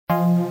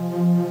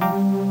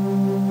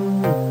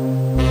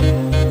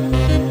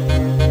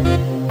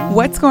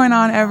What's going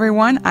on,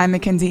 everyone? I'm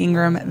Mackenzie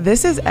Ingram.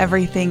 This is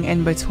Everything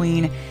in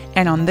Between,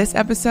 and on this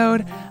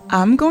episode,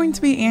 I'm going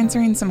to be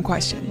answering some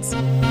questions.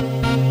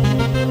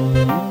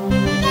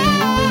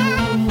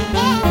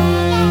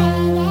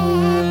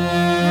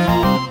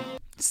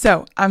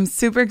 So I'm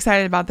super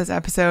excited about this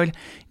episode,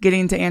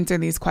 getting to answer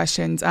these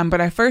questions.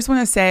 But I first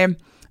want to say,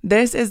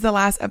 this is the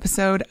last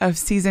episode of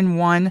season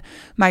 1.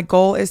 My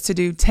goal is to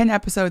do 10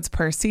 episodes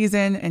per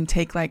season and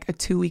take like a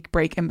 2-week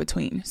break in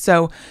between.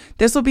 So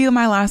this will be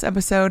my last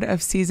episode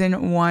of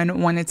season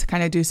 1. Wanted to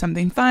kind of do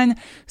something fun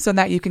so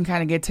that you can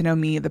kind of get to know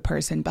me, the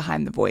person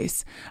behind the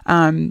voice.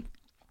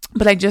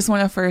 But I just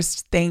want to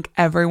first thank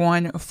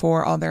everyone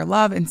for all their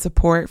love and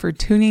support, for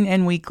tuning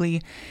in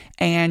weekly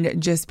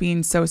and just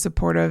being so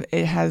supportive.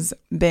 It has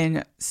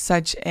been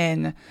such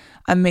an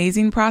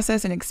amazing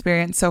process and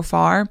experience so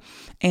far,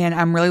 and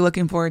I'm really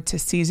looking forward to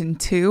season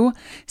 2.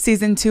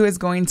 Season 2 is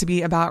going to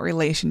be about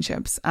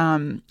relationships.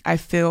 I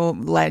feel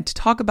led to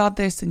talk about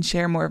this and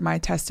share more of my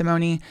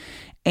testimony,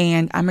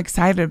 and I'm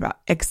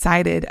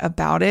excited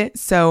about it.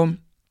 So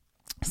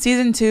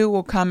season 2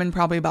 will come in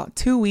probably about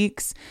 2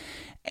 weeks,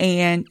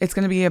 and it's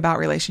going to be about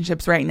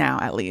relationships right now,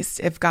 at least,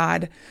 if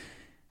God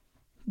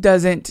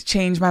doesn't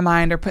change my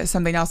mind or put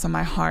something else on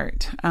my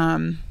heart.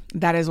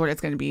 That is what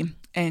it's going to be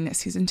in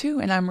season 2,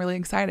 and I'm really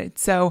excited.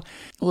 So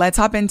let's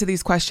hop into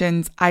these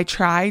questions. I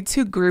tried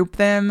to group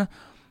them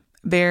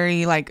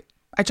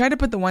I tried to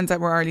put the ones that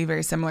were already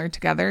very similar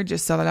together,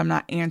 just so that I'm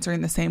not answering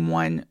the same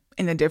one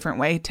in a different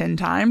way 10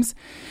 times.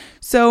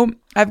 So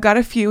I've got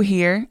a few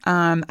here.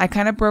 I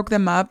kind of broke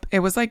them up.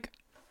 It was like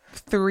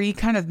 3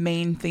 kind of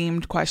main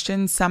themed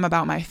questions, some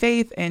about my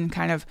faith and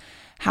kind of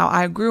how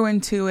I grew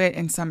into it,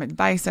 and some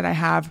advice that I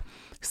have,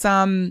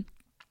 some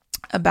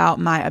about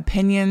my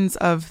opinions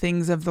of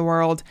things of the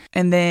world,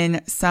 and then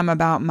some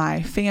about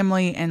my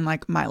family and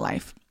like my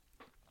life.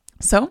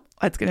 So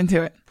let's get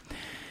into it.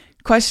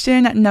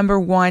 Question number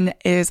 1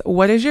 is,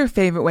 what is your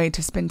favorite way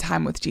to spend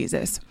time with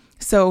Jesus?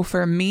 So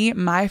for me,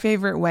 my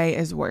favorite way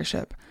is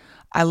worship.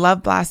 I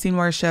love blasting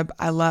worship.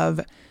 I love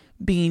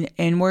being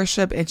in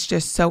worship. It's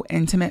just so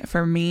intimate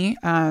for me.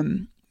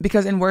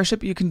 Because in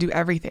worship, you can do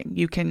everything.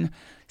 You can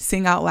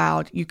sing out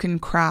loud, you can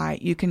cry,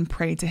 you can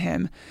pray to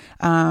him.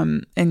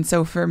 And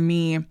so for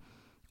me,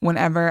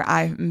 whenever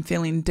I'm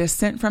feeling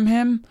distant from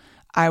him,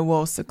 I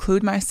will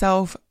seclude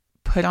myself,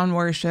 put on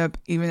worship,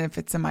 even if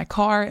it's in my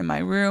car, in my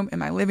room, in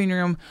my living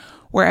room,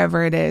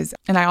 wherever it is.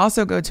 And I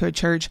also go to a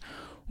church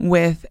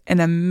with an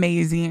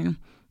amazing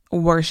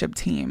worship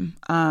team.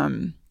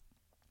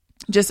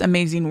 Just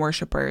amazing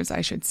worshipers, I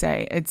should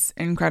say. It's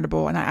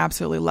incredible. And I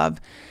absolutely love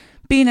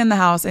being in the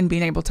house and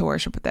being able to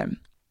worship with them.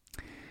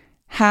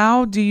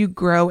 How do you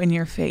grow in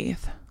your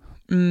faith?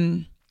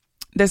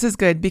 This is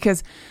good,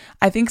 because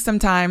I think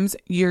sometimes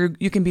you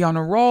can be on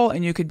a roll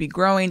and you could be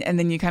growing, and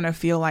then you kind of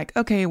feel like,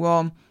 okay,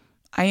 well,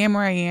 I am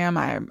where I am.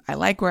 I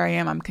like where I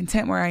am. I'm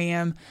content where I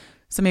am.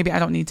 So maybe I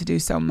don't need to do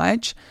so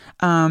much.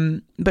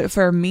 But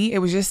for me, it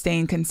was just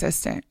staying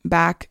consistent.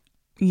 Back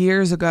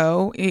years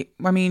ago,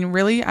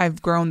 really,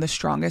 I've grown the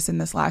strongest in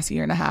this last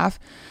year and a half.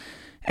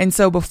 And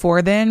so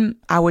before then,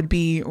 I would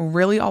be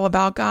really all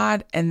about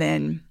God and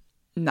then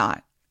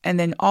not, and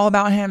then all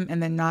about him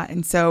and then not.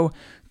 And so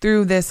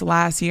through this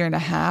last year and a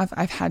half,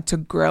 I've had to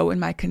grow in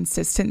my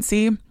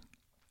consistency.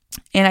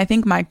 And I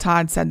think Mike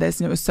Todd said this,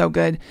 and it was so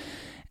good.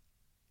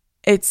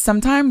 It's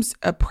sometimes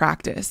a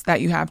practice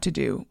that you have to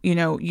do. You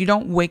know, you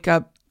don't wake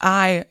up.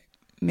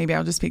 Maybe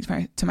I'll just speak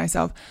to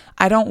myself.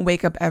 I don't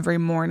wake up every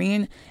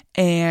morning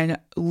and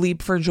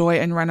leap for joy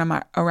and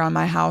run around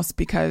my house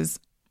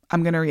because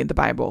I'm going to read the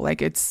Bible. I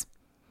don't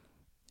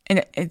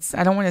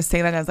want to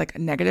say that as like a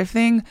negative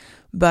thing,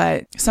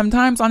 but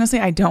sometimes, honestly,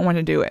 I don't want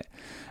to do it.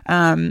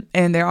 And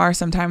there are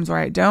some times where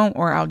I don't,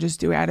 or I'll just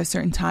do it at a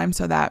certain time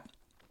so that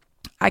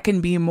I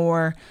can be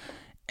more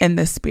in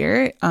the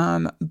spirit.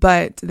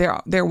 But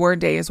there were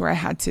days where I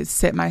had to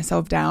sit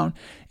myself down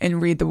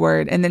and read the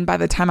word. And then by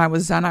the time I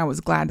was done, I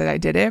was glad that I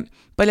did it.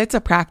 But it's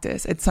a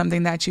practice. It's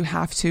something that you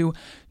have to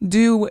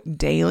do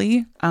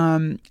daily,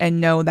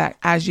 and know that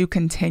as you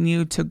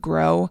continue to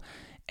grow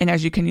and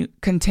as you can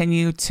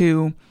continue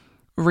to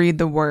read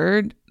the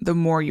word, the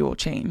more you will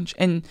change.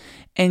 And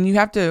you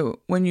have to,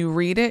 when you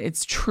read it,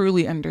 it's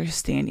truly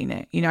understanding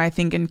it. You know, I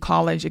think in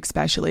college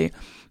especially,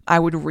 I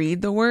would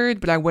read the word,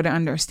 but I wouldn't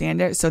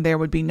understand it. So there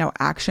would be no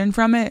action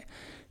from it.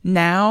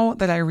 Now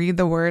that I read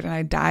the word and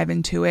I dive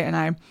into it and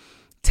I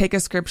take a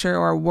scripture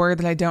or a word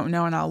that I don't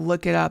know and I'll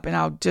look it up and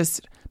I'll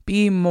just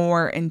be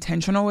more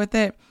intentional with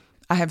it,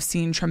 I have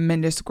seen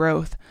tremendous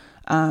growth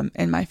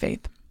in my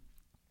faith.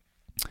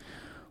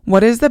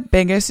 What is the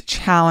biggest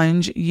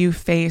challenge you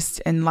faced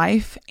in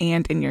life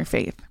and in your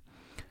faith?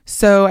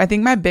 So I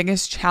think my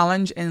biggest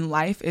challenge in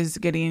life is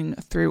getting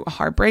through a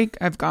heartbreak.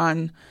 I've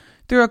gone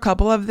through a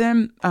couple of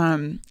them,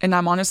 and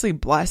I'm honestly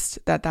blessed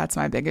that that's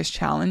my biggest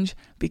challenge,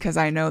 because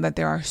I know that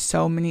there are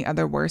so many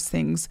other worse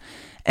things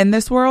in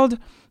this world.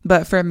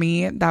 But for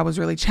me, that was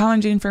really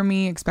challenging for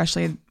me,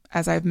 especially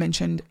as I've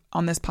mentioned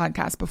on this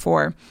podcast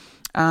before.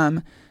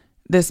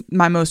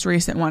 My most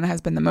recent one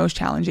has been the most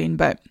challenging,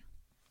 but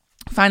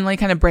finally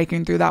kind of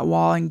breaking through that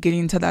wall and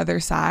getting to the other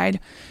side.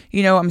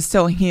 I'm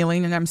still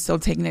healing and I'm still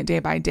taking it day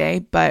by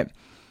day, but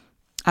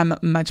I'm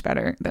much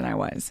better than I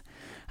was.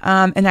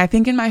 And I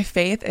think in my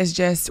faith is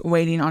just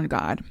waiting on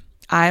God.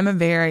 I'm a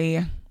very,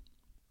 I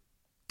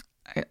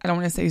don't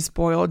want to say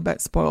spoiled,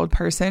 but spoiled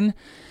person.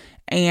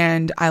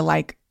 And I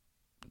like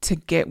to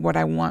get what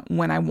I want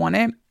when I want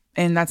it.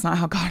 And that's not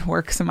how God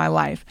works in my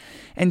life.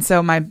 And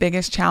so my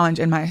biggest challenge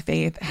in my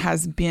faith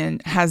has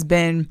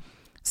been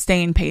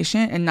staying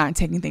patient and not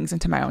taking things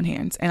into my own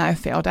hands. And I've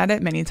failed at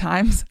it many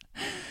times.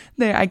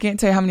 I can't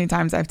tell you how many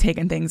times I've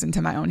taken things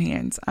into my own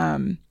hands.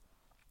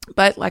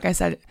 But like I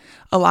said,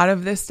 a lot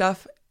of this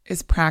stuff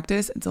is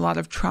practice. It's a lot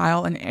of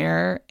trial and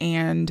error,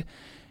 and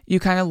you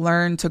kind of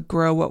learn to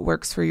grow what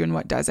works for you and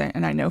what doesn't.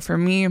 And I know for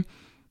me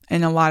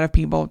and a lot of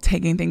people,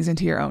 taking things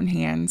into your own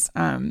hands,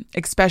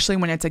 especially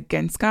when it's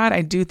against God,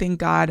 I do think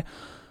God,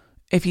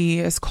 if he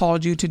has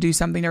called you to do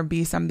something or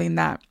be something,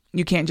 that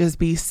you can't just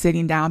be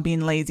sitting down,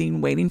 being lazy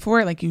and waiting for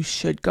it. Like, you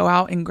should go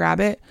out and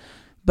grab it.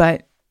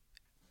 But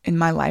in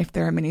my life,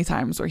 there are many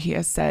times where he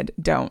has said,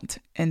 don't,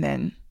 and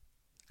then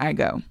I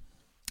go.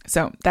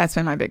 So that's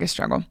been my biggest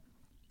struggle.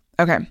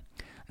 Okay,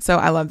 so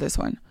I love this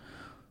one.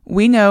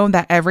 We know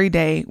that every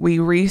day we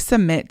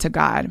resubmit to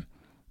God.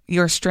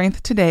 Your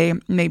strength today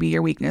may be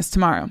your weakness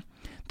tomorrow.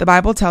 The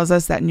Bible tells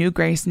us that new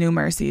grace, new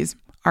mercies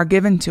are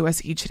given to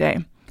us each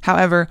day.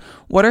 However,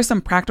 what are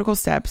some practical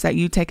steps that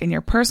you take in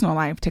your personal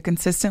life to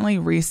consistently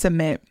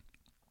resubmit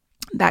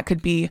that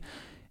could be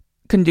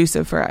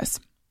conducive for us?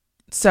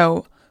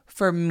 So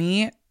for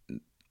me,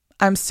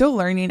 I'm still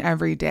learning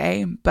every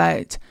day,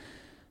 but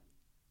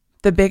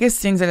the biggest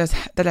things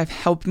that have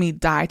helped me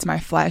die to my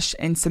flesh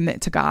and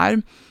submit to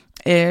God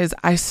is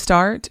I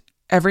start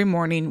every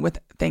morning with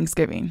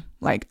thanksgiving.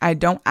 Like, I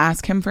don't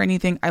ask him for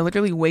anything. I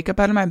literally wake up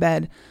out of my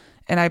bed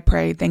and I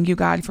pray, thank you,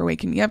 God, for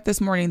waking me up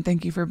this morning.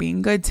 Thank you for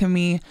being good to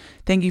me.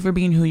 Thank you for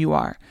being who you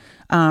are.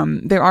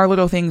 There are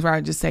little things where I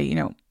just say,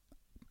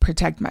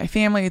 protect my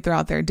family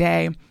throughout their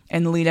day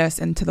and lead us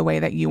into the way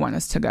that you want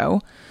us to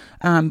go.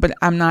 But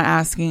I'm not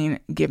asking,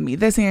 give me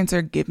this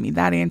answer, give me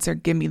that answer,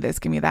 give me this,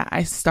 give me that.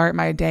 I start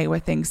my day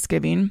with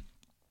thanksgiving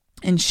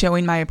and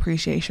showing my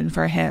appreciation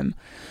for him.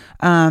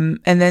 And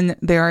then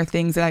there are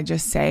things that I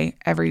just say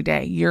every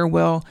day. Your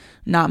will,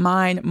 not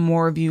mine,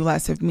 more of you,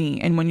 less of me.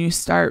 And when you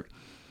start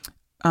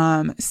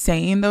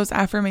saying those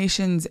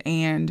affirmations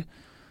and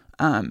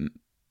that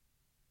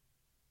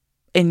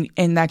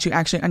you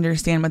actually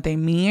understand what they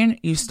mean,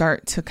 you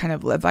start to kind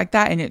of live like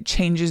that, and it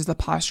changes the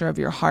posture of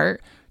your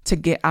heart to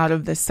get out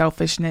of the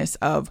selfishness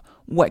of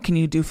what can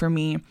you do for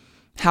me?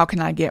 How can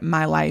I get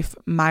my life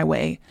my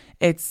way?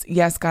 It's,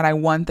 yes, God, I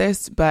want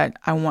this, but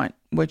I want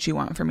what you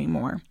want for me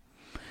more.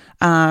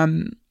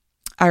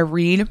 I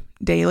read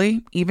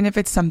daily, even if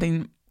it's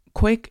something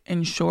quick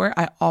and short.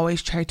 I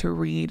always try to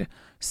read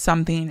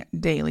something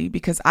daily,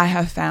 because I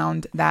have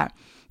found that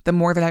the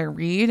more that I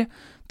read,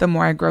 the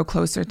more I grow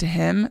closer to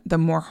him, the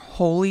more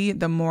holy,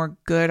 the more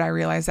good I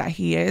realize that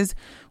he is,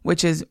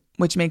 which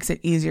makes it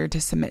easier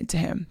to submit to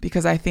him.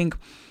 Because I think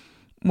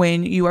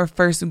when you are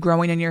first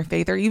growing in your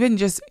faith, or even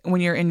just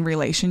when you're in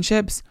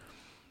relationships,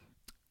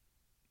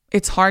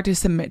 it's hard to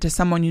submit to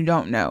someone you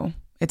don't know.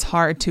 It's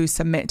hard to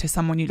submit to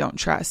someone you don't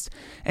trust.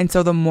 And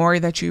so the more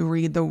that you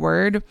read the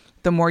word,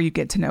 the more you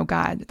get to know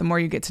God, the more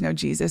you get to know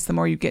Jesus, the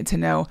more you get to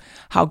know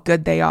how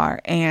good they are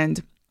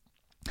and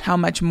how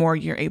much more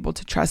you're able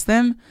to trust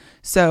them.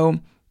 So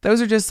those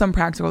are just some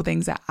practical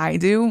things that I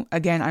do.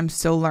 Again, I'm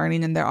still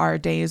learning, and there are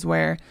days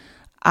where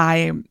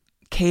I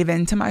cave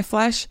into my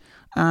flesh.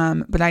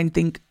 But I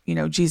think,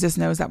 Jesus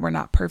knows that we're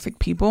not perfect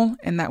people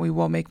and that we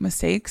will make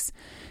mistakes.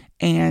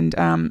 And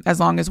as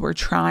long as we're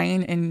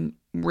trying and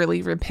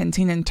really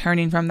repenting and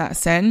turning from that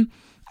sin,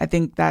 I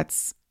think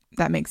that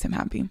makes him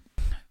happy.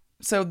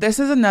 So this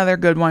is another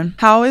good one.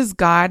 How is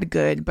God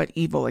good but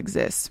evil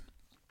exists?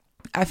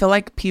 I feel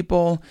like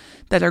people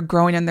that are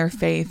growing in their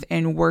faith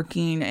and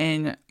working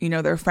and,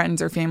 their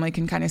friends or family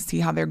can kind of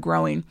see how they're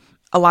growing.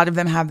 A lot of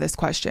them have this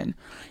question.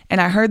 And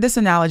I heard this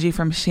analogy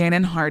from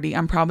Shannon Hardy.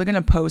 I'm probably going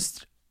to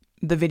post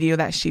the video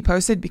that she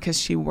posted because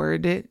she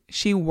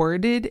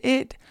worded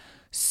it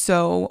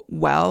so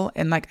well.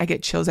 And I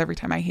get chills every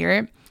time I hear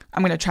it.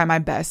 I'm going to try my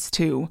best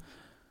to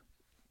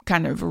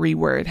kind of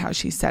reword how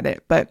she said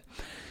it. But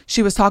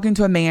she was talking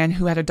to a man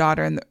who had a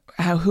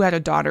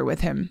daughter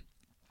with him.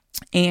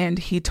 And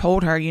he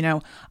told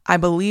her, I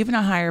believe in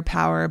a higher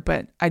power,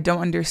 but I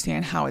don't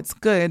understand how it's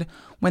good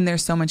when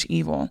there's so much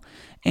evil.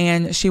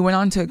 And she went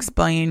on to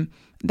explain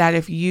that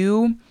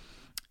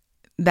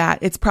that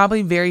it's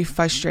probably very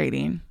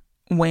frustrating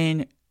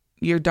when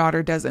your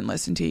daughter doesn't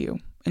listen to you,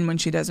 and when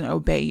she doesn't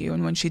obey you,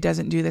 and when she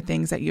doesn't do the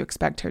things that you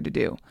expect her to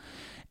do.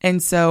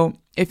 And so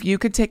if you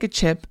could take a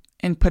chip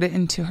and put it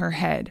into her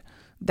head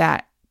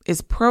that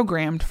is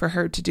programmed for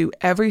her to do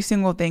every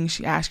single thing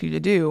she asks you to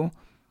do,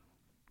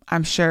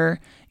 I'm sure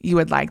you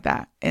would like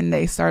that. And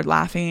they start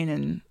laughing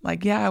and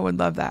yeah, I would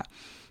love that.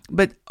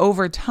 But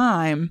over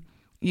time,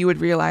 you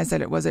would realize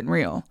that it wasn't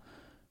real.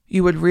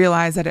 You would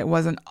realize that it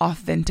wasn't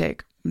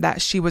authentic,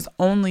 that she was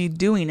only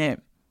doing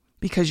it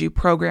because you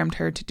programmed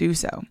her to do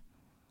so.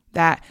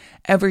 That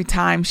every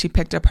time she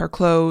picked up her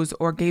clothes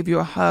or gave you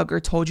a hug or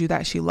told you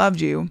that she loved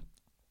you,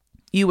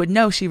 you would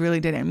know she really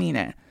didn't mean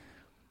it.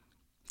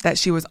 That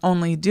she was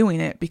only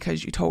doing it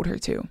because you told her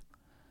to.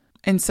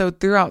 And so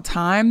throughout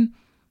time,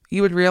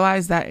 you would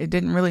realize that it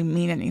didn't really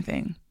mean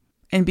anything.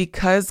 And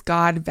because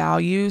God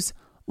values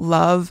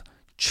love,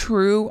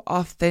 true,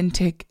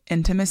 authentic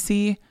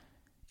intimacy,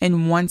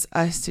 and wants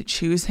us to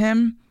choose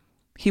him,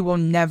 he will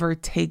never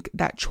take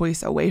that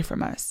choice away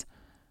from us.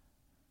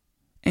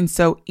 And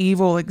so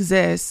evil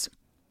exists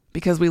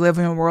because we live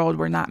in a world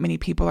where not many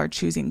people are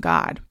choosing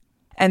God.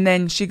 And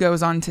then she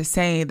goes on to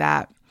say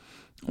that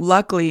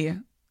luckily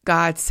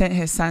God sent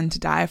his son to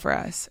die for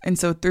us. And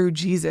so through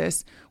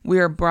Jesus, we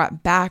are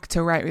brought back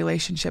to right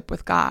relationship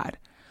with God.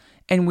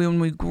 And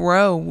when we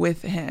grow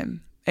with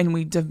him and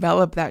we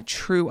develop that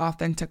true,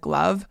 authentic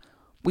love,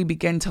 we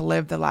begin to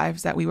live the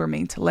lives that we were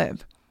made to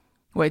live,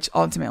 which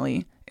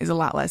ultimately is a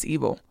lot less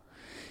evil.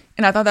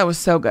 And I thought that was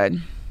so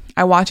good.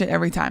 I watch it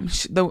every time.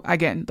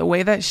 The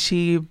way that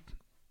she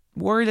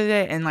worded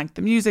it and like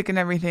the music and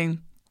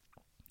everything,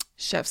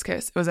 chef's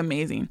kiss. It was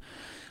amazing.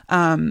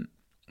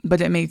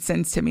 But it made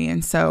sense to me.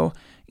 And so,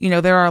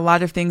 there are a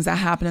lot of things that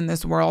happen in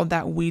this world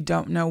that we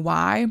don't know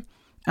why.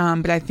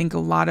 But I think a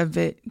lot of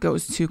it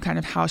goes to kind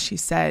of how she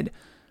said,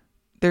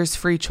 there's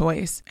free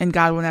choice and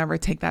God will never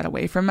take that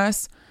away from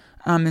us.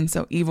 And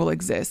so evil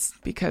exists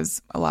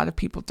because a lot of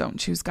people don't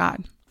choose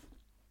God.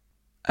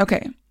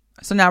 Okay.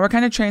 So now we're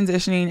kind of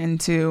transitioning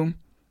into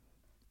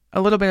a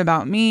little bit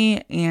about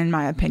me and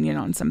my opinion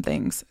on some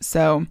things.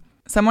 So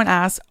someone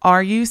asked,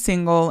 are you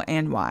single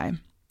and why?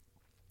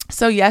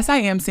 So yes, I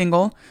am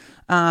single.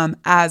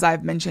 As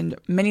I've mentioned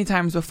many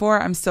times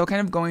before, I'm still kind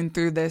of going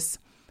through this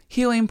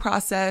healing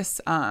process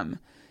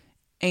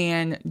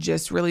and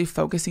just really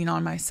focusing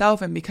on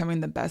myself and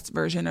becoming the best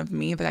version of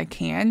me that I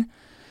can.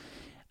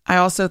 I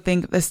also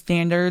think the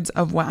standards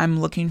of what I'm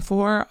looking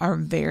for are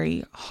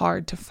very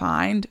hard to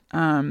find.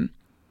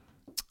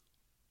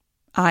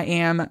 I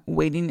am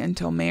waiting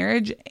until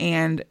marriage,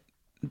 and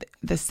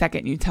the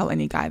second you tell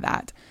any guy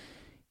that,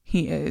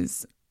 he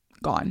is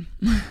gone.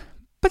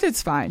 But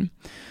it's fine.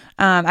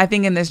 I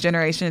think in this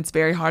generation, it's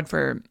very hard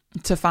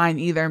to find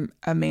either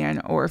a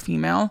man or a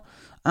female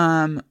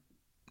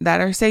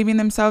that are saving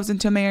themselves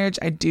into marriage.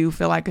 I do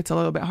feel like it's a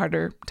little bit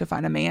harder to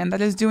find a man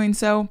that is doing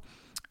so.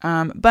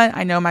 But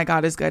I know my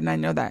God is good, and I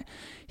know that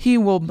he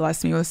will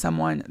bless me with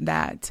someone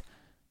that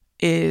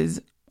is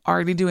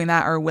already doing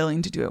that or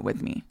willing to do it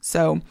with me.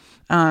 So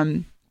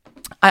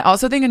I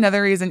also think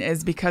another reason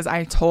is because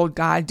I told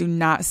God, do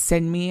not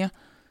send me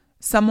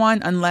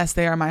someone unless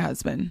they are my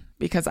husband,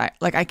 because I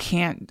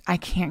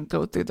can't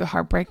go through the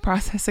heartbreak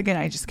process again.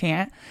 I just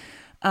can't.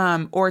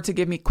 Or to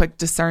give me quick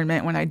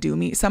discernment when I do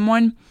meet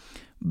someone.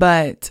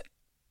 But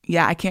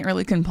yeah, I can't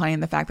really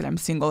complain the fact that I'm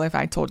single if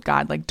I told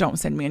God, don't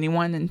send me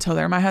anyone until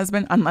they're my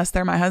husband, unless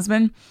they're my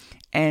husband.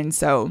 And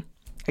so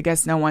I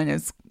guess no one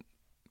is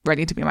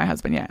ready to be my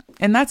husband yet.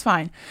 And that's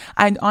fine.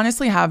 I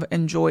honestly have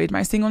enjoyed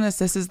my singleness.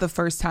 This is the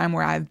first time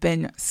where I've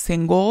been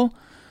single.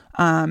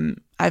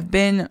 I've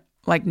been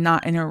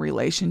not in a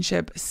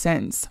relationship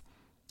since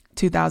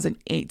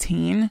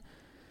 2018,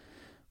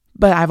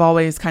 but I've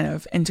always kind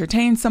of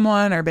entertained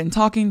someone or been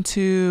talking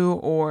to,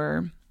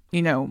 or,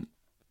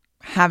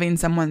 having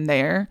someone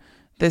there.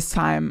 This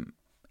time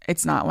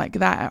it's not like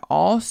that at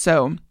all.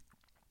 So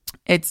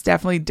it's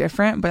definitely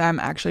different, but I'm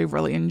actually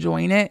really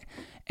enjoying it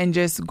and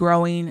just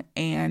growing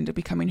and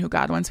becoming who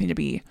God wants me to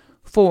be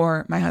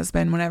for my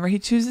husband whenever he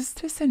chooses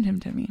to send him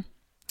to me.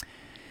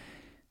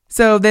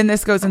 So then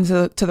this goes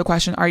into the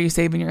question, are you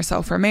saving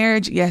yourself for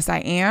marriage? Yes, I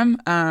am.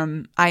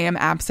 I am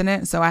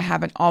abstinent, so I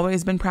haven't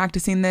always been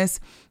practicing this,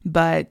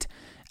 but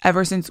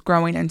ever since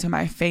growing into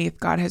my faith,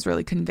 God has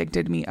really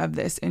convicted me of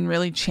this and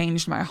really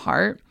changed my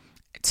heart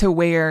to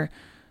where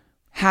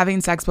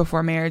having sex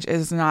before marriage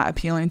is not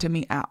appealing to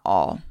me at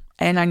all.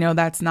 And I know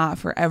that's not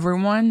for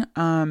everyone,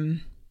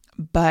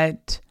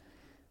 but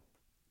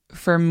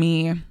for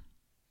me,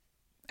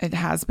 it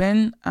has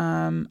been.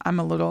 I'm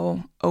a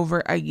little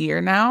over a year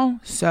now,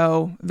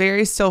 so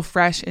very still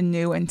fresh and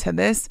new into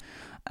this.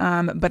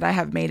 But I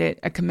have made it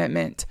a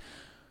commitment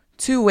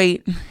to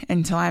wait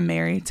until I'm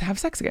married to have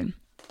sex again.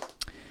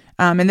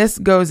 And this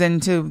goes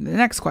into the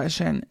next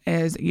question,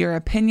 is your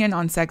opinion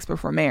on sex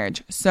before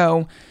marriage.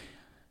 So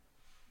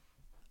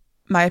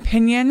my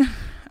opinion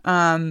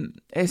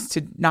is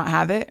to not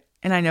have it.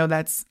 And I know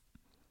that's,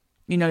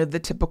 the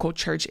typical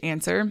church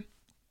answer.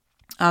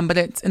 But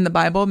it's in the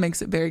Bible,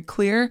 makes it very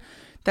clear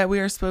that we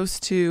are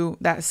supposed to,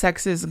 that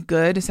sex is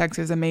good, sex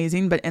is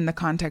amazing, but in the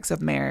context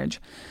of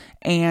marriage.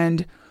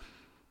 And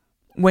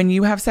when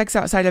you have sex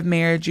outside of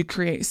marriage, you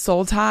create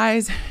soul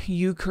ties,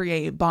 you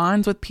create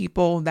bonds with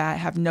people that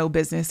have no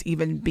business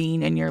even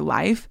being in your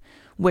life,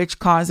 which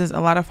causes a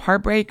lot of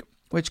heartbreak,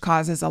 which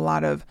causes a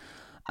lot of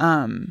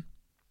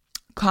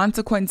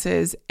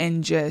consequences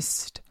and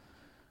just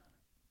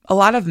a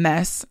lot of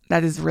mess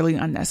that is really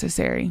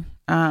unnecessary.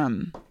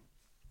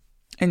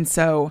 And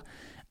so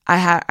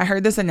I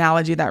heard this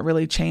analogy that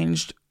really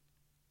changed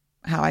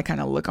how I kind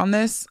of look on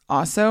this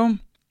also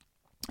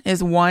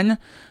is, one,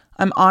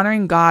 I'm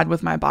honoring God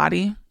with my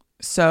body.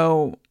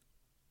 So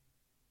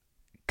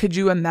could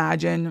you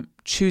imagine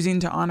choosing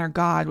to honor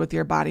God with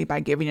your body by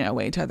giving it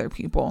away to other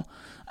people?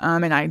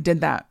 And I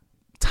did that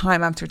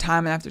time after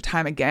time and after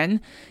time again.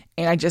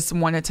 And I just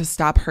wanted to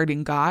stop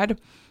hurting God.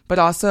 But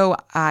also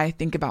I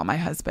think about my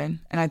husband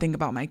and I think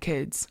about my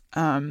kids,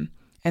 and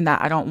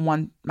that I don't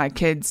want my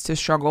kids to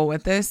struggle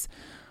with this.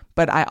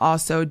 But I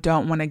also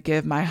don't want to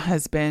give my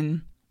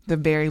husband the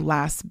very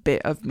last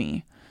bit of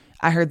me.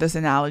 I heard this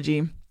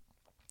analogy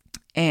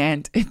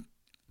and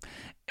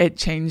it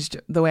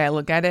changed the way I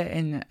look at it.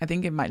 And I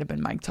think it might have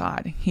been Mike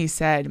Todd. He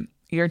said,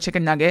 you're a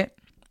chicken nugget.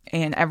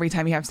 And every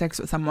time you have sex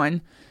with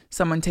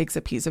someone takes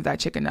a piece of that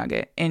chicken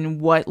nugget. And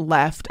what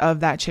left of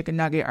that chicken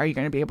nugget are you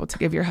going to be able to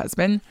give your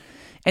husband?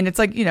 And it's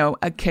like,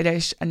 a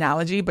kiddish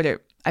analogy,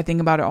 but I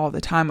think about it all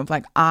the time of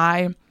like,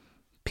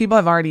 people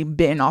have already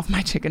bitten off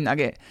my chicken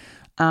nugget.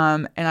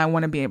 And I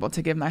want to be able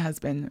to give my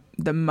husband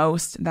the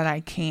most that I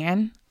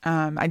can.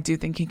 I do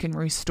think he can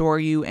restore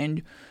you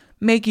and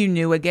make you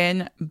new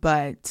again,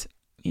 but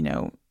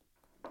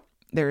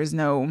there is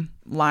no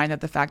line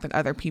at the fact that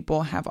other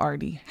people have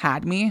already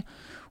had me,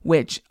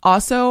 which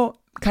also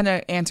kind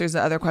of answers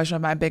the other question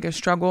of my biggest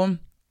struggle.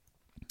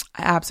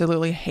 I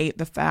absolutely hate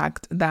the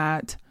fact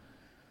that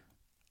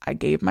I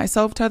gave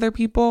myself to other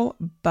people,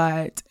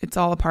 but it's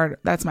all a part.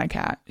 That's my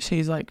cat.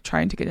 She's like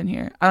trying to get in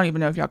here. I don't even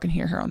know if y'all can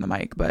hear her on the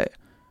mic, but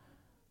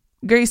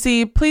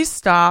Gracie, please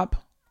stop.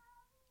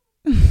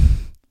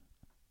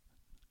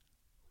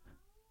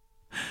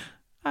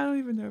 I don't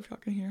even know if y'all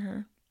can hear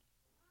her.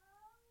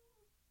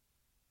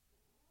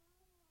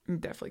 You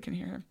definitely can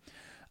hear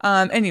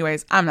her.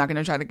 Anyways, I'm not going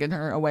to try to get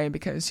her away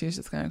because she's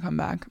just going to come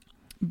back.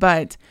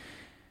 But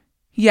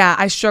yeah,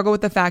 I struggle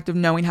with the fact of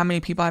knowing how many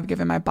people I've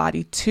given my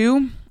body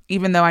to,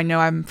 even though I know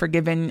I'm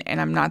forgiven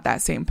and I'm not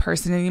that same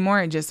person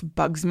anymore. It just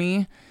bugs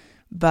me,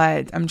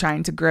 but I'm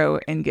trying to grow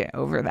and get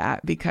over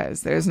that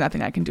because there's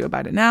nothing I can do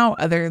about it now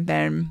other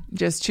than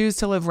just choose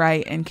to live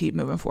right and keep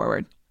moving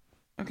forward.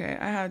 Okay,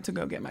 I had to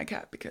go get my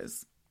cat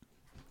because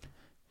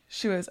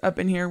she was up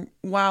in here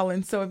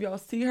wilding. So if y'all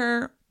see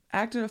her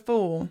acting a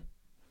fool,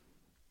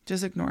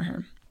 just ignore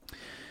her.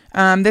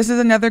 This is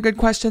another good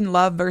question,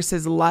 love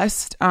versus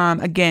lust.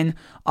 Again,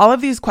 all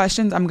of these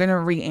questions I'm going to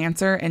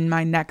re-answer in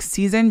my next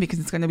season because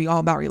it's going to be all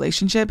about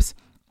relationships.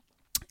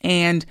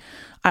 And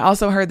I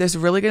also heard this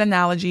really good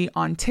analogy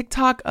on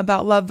TikTok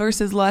about love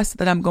versus lust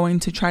that I'm going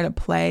to try to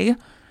play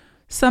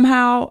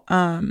somehow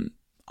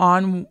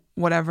on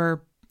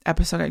whatever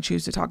episode I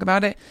choose to talk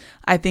about it.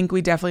 I think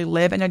we definitely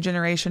live in a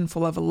generation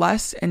full of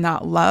lust and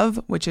not love,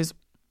 which is,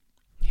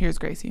 here's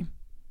Gracie.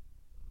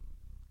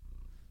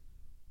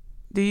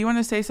 Do you want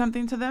to say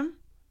something to them?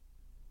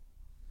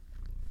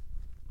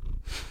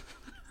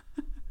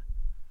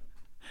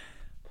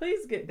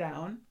 Please get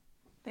down.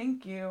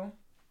 Thank you.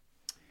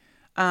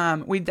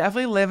 We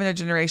definitely live in a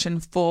generation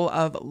full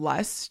of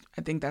lust.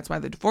 I think that's why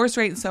the divorce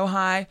rate is so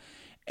high.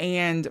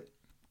 And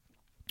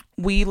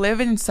we live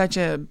in such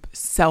a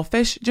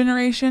selfish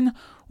generation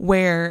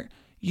where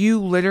you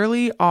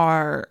literally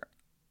are,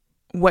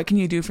 what can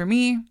you do for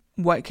me?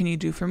 What can you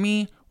do for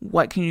me?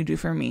 What can you do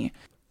for me?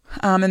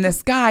 And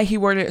this guy, he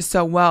worded it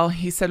so well.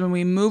 He said, when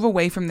we move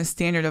away from the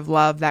standard of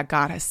love that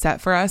God has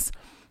set for us,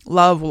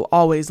 love will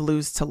always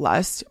lose to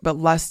lust, but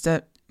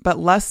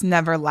lust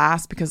never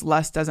lasts because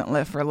lust doesn't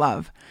live for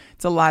love.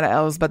 It's a lot of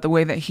L's, but the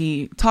way that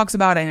he talks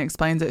about it and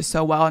explains it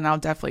so well, and I'll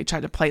definitely try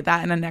to play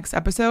that in the next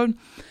episode.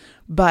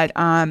 But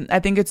I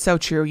think it's so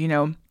true.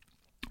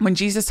 When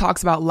Jesus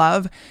talks about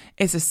love,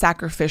 it's a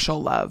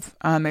sacrificial love.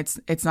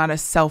 It's not a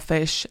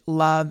selfish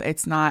love.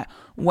 It's not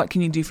what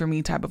can you do for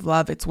me type of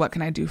love. It's what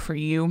can I do for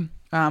you?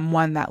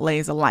 One that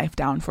lays a life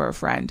down for a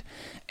friend.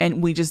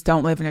 And we just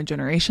don't live in a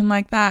generation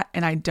like that.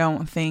 And I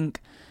don't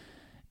think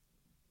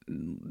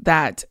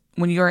that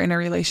when you're in a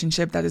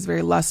relationship that is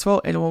very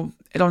lustful, it'll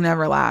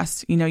never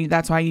last.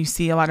 That's why you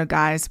see a lot of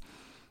guys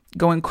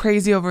going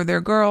crazy over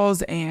their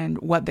girls and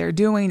what they're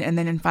doing. And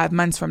then in 5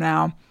 months from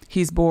now,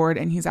 he's bored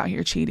and he's out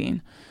here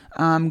cheating.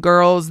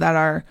 Girls that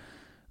are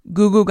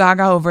goo goo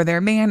gaga over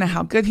their man and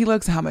how good he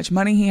looks and how much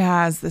money he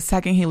has. The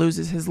second he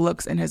loses his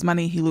looks and his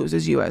money, he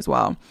loses you as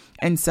well.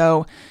 And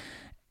so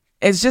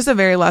it's just a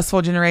very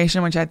lustful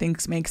generation, which I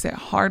think makes it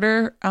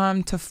harder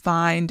to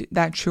find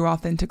that true,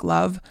 authentic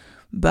love.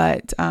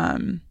 But,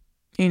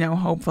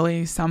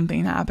 hopefully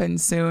something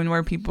happens soon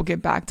where people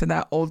get back to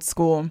that old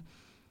school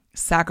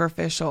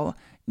sacrificial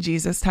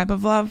Jesus type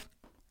of love.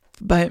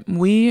 But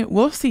we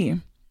will see.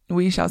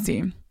 We shall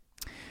see.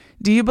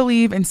 Do you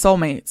believe in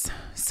soulmates?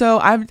 So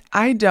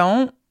I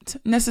don't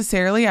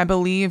necessarily. I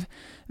believe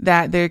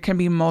that there can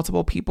be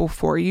multiple people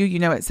for you.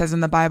 It says in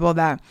the Bible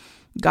that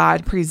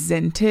God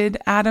presented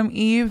Adam,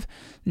 Eve,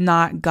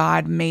 not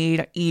God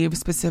made Eve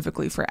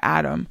specifically for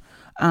Adam.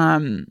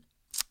 I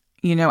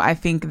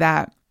think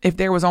that if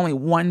there was only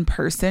one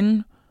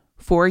person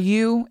for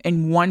you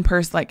and one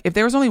person, like if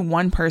there was only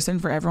one person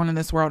for everyone in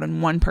this world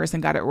and one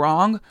person got it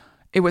wrong,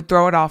 it would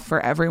throw it off for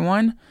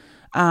everyone.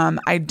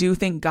 I do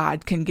think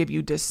God can give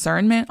you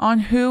discernment on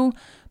who,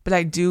 but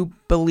I do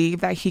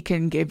believe that he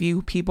can give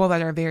you people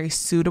that are very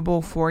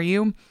suitable for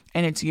you,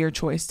 and it's your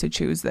choice to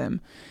choose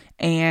them.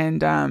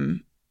 And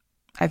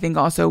I think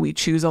also we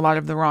choose a lot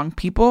of the wrong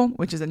people,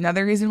 which is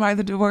another reason why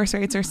the divorce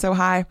rates are so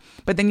high.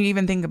 But then you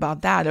even think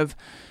about that of,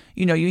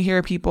 you know, you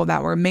hear people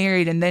that were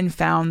married and then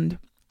found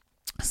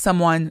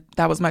someone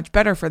that was much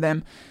better for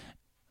them.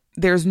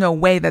 There's no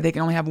way that they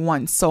can only have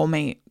one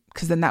soulmate,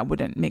 because then that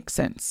wouldn't make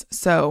sense.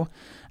 So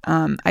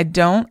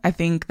I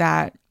think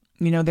that,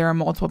 you know, there are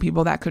multiple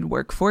people that could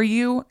work for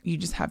you. You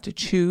just have to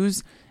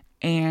choose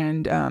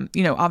and,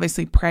 you know,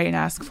 obviously pray and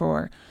ask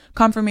for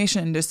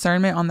confirmation and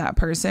discernment on that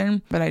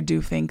person. But I do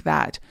think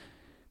that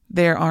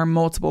there are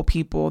multiple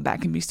people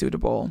that can be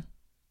suitable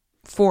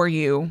for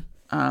you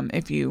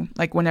if you,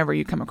 like, whenever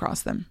you come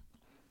across them.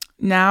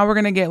 Now we're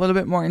going to get a little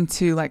bit more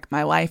into like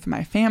my life and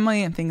my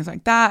family and things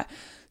like that.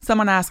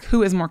 Someone asked,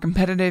 who is more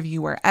competitive,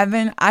 you or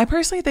Evan? I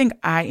personally think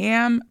I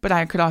am, but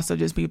I could also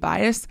just be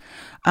biased.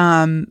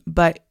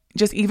 But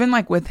just even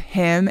like with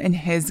him and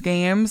his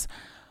games,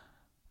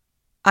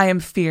 I am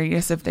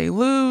furious if they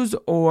lose,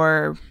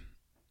 or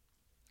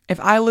if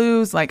I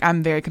lose, like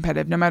I'm very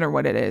competitive no matter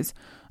what it is.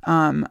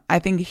 I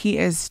think he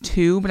is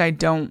too, but I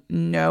don't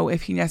know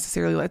if he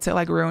necessarily lets it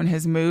like ruin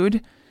his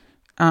mood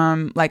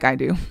like I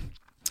do.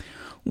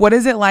 What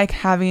is it like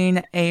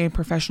having a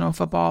professional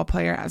football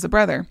player as a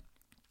brother?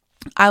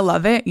 I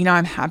love it. You know,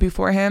 I'm happy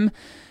for him,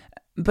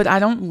 but I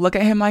don't look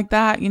at him like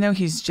that. You know,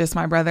 he's just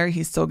my brother.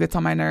 He still gets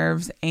on my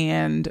nerves,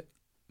 and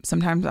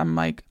sometimes I'm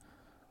like,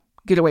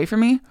 get away from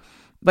me.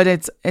 But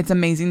it's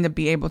amazing to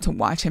be able to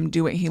watch him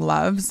do what he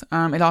loves.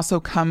 It also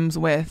comes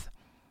with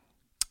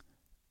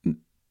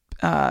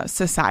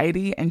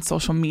society and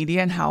social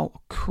media and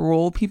how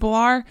cruel people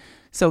are.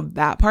 So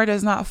that part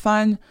is not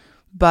fun,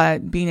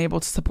 but being able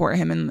to support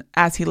him and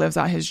as he lives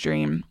out his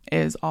dream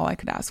is all I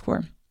could ask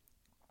for.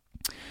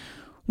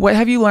 What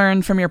have you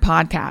learned from your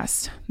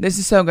podcast? This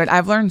is so good.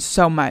 I've learned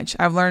so much.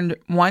 I've learned,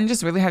 one,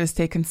 just really how to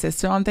stay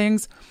consistent on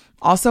things.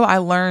 Also, I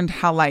learned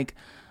how like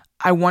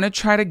I want to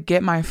try to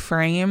get my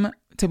frame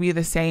to be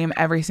the same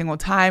every single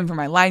time, for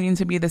my lighting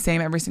to be the same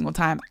every single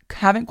time. I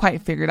haven't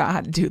quite figured out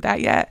how to do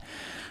that yet.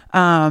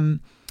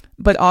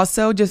 But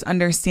also just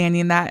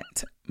understanding that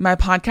my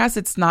podcast,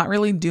 it's not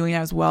really doing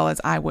as well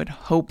as I would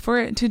hope for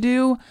it to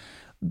do,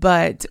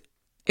 but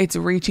it's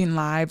reaching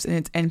lives and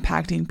it's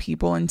impacting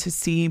people. And to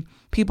see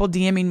people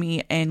DMing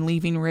me and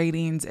leaving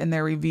ratings and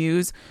their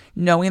reviews,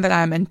 knowing that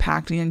I'm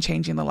impacting and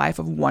changing the life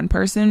of one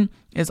person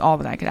is all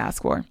that I could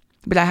ask for.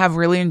 But I have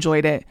really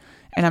enjoyed it,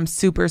 and I'm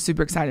super,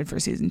 super excited for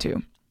season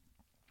 2.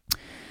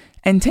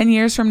 And 10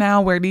 years from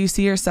now, where do you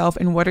see yourself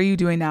and what are you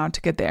doing now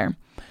to get there?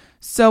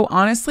 So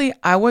honestly,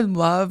 I would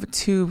love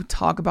to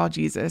talk about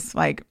Jesus.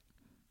 Like,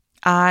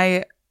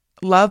 I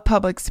love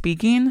public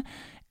speaking,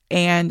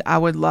 and I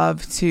would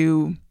love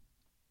to,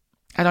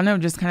 I don't know,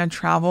 just kind of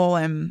travel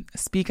and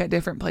speak at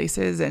different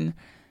places and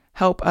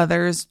help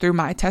others through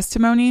my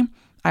testimony.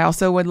 I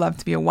also would love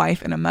to be a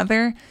wife and a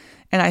mother.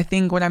 And I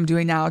think what I'm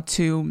doing now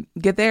to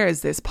get there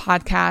is this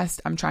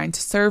podcast. I'm trying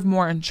to serve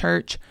more in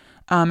church.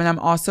 And I'm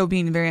also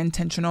being very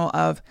intentional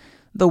of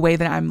the way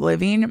that I'm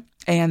living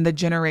and the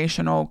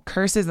generational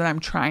curses that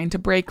I'm trying to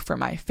break for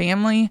my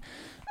family,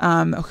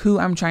 who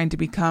I'm trying to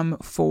become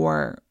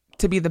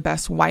to be the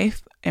best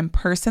wife and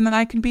person that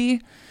I can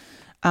be.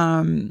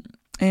 And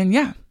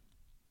yeah.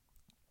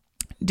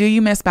 Do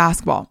you miss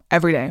basketball?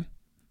 Every day.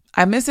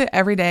 I miss it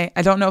every day.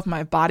 I don't know if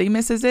my body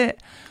misses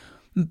it,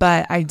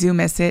 but I do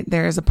miss it.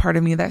 There is a part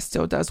of me that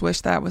still does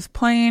wish that I was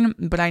playing,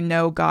 but I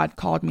know God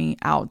called me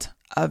out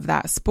of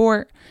that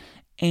sport.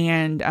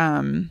 And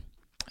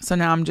so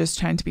now I'm just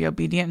trying to be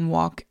obedient and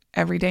walk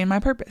every day in my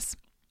purpose.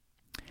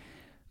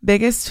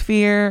 Biggest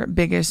fear,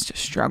 biggest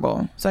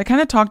struggle. So I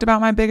kind of talked about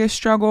my biggest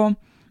struggle.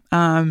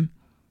 I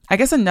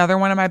guess another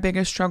one of my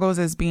biggest struggles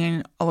is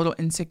being a little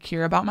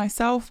insecure about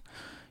myself.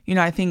 You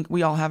know, I think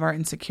we all have our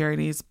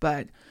insecurities,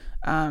 but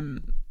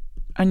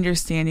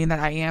understanding that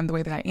I am the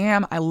way that I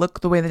am, I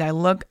look the way that I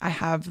look, I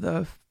have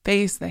the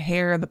face, the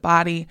hair, the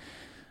body,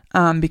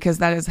 because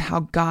that is how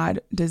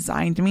God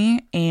designed me.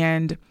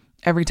 And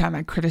every time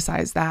I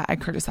criticize that, I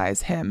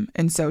criticize him.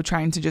 And so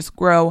trying to just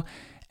grow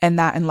in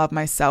that and love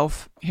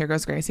myself. Here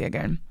goes Gracie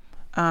again.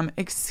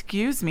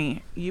 Excuse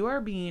me, you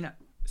are being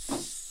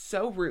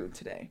so rude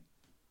today.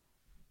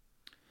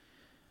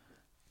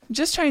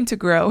 Just trying to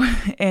grow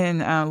and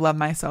love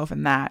myself,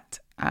 and that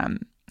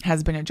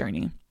has been a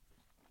journey.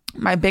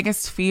 My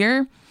biggest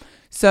fear,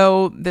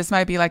 so this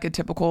might be like a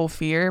typical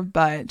fear,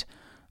 but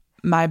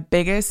my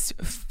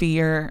biggest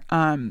fear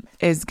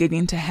is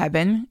getting to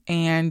heaven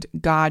and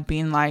God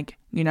being like,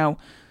 you know,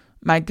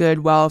 my good,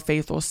 well,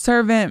 faithful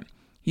servant,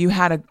 you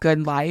had a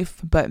good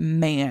life, but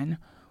man,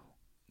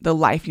 the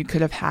life you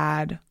could have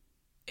had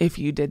if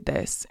you did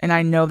this. And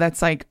I know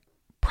that's like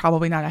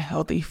probably not a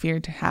healthy fear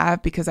to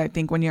have, because I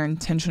think when you're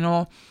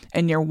intentional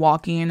and you're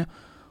walking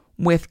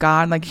with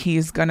God, like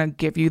he's going to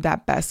give you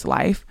that best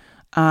life.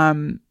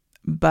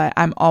 But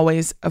I'm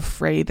always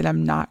afraid that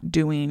I'm not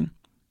doing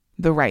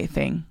the right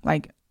thing.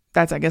 Like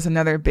that's, I guess,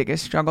 another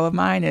biggest struggle of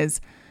mine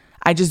is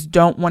I just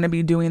don't want to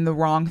be doing the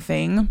wrong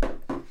thing.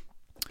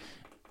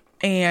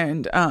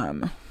 And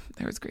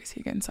there was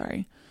Gracie again,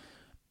 sorry.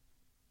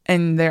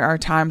 And there are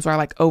times where I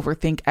like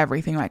overthink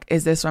everything. Like,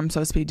 is this what I'm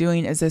supposed to be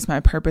doing? Is this my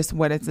purpose?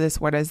 What is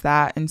this? What is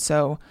that? And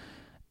so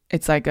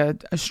it's like a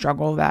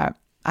struggle that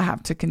I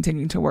have to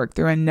continue to work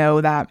through and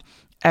know that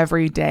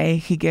every day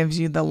he gives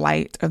you the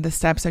light of the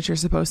steps that you're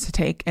supposed to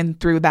take. And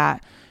through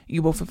that,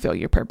 you will fulfill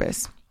your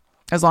purpose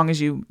as long as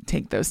you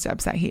take those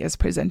steps that he has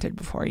presented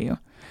before you.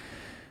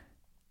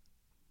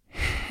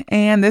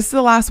 And this is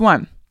the last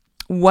one.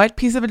 What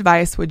piece of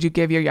advice would you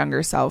give your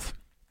younger self?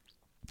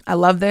 I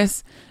love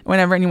this.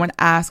 Whenever anyone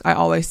asks, I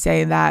always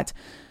say that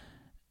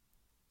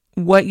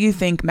what you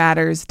think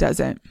matters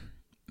doesn't.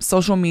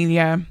 Social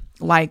media,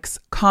 likes,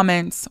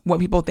 comments, what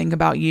people think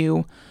about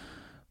you,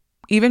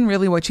 even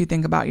really what you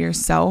think about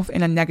yourself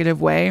in a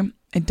negative way,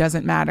 it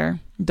doesn't matter.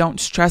 Don't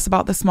stress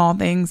about the small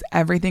things.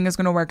 Everything is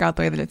going to work out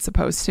the way that it's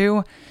supposed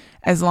to.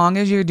 As long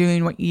as you're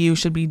doing what you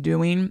should be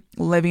doing,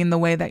 living the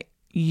way that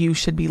you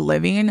should be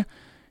living,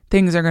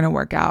 things are going to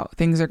work out.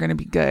 Things are going to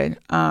be good.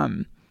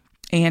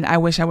 And I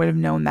wish I would have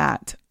known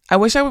that. I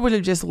wish I would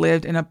have just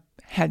lived in a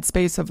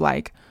headspace of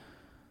like,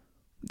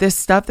 this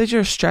stuff that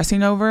you're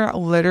stressing over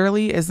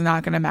literally is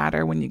not going to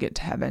matter when you get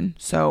to heaven.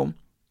 So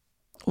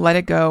let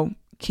it go,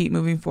 keep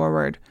moving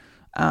forward,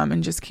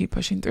 and just keep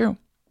pushing through.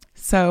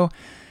 So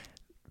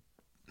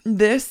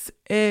this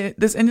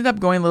ended up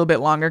going a little bit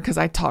longer because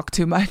I talk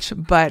too much,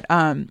 but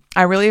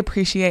I really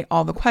appreciate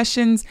all the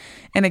questions.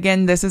 And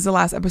again, this is the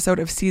last episode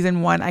of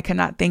season 1. I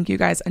cannot thank you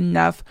guys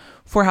enough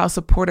for how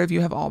supportive you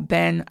have all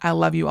been. I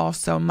love you all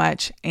so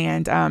much.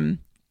 And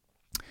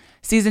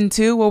season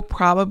 2 will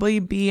probably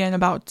be in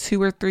about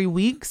 2 or 3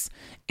 weeks.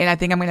 And I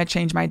think I'm going to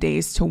change my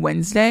days to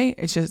Wednesday.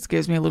 It just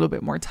gives me a little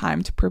bit more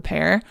time to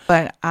prepare.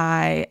 But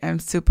I am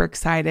super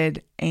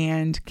excited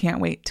and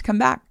can't wait to come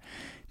back.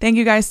 Thank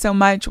you guys so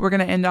much. We're going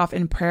to end off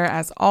in prayer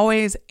as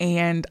always,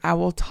 and I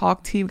will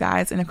talk to you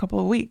guys in a couple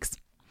of weeks.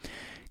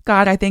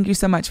 God, I thank you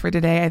so much for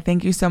today. I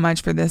thank you so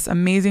much for this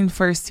amazing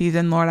first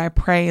season. Lord, I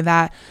pray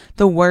that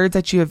the words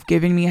that you have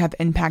given me have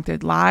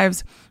impacted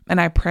lives. And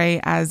I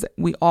pray as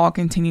we all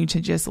continue to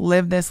just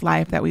live this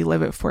life, that we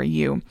live it for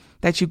you,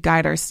 that you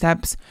guide our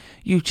steps,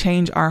 you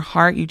change our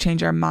heart, you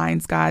change our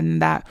minds, God,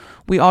 and that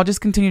we all just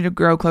continue to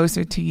grow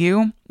closer to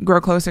you, grow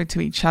closer to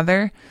each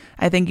other.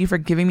 I thank you for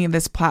giving me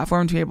this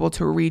platform to be able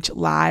to reach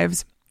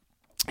lives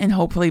and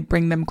hopefully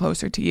bring them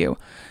closer to you.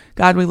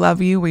 God, we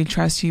love you. We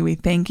trust you. We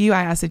thank you.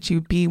 I ask that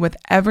you be with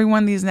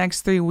everyone these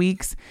next 3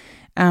 weeks,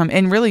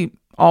 and really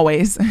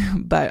always,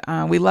 but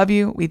we love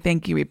you. We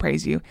thank you. We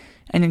praise you.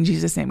 And in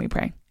Jesus' name we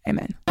pray.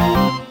 Amen.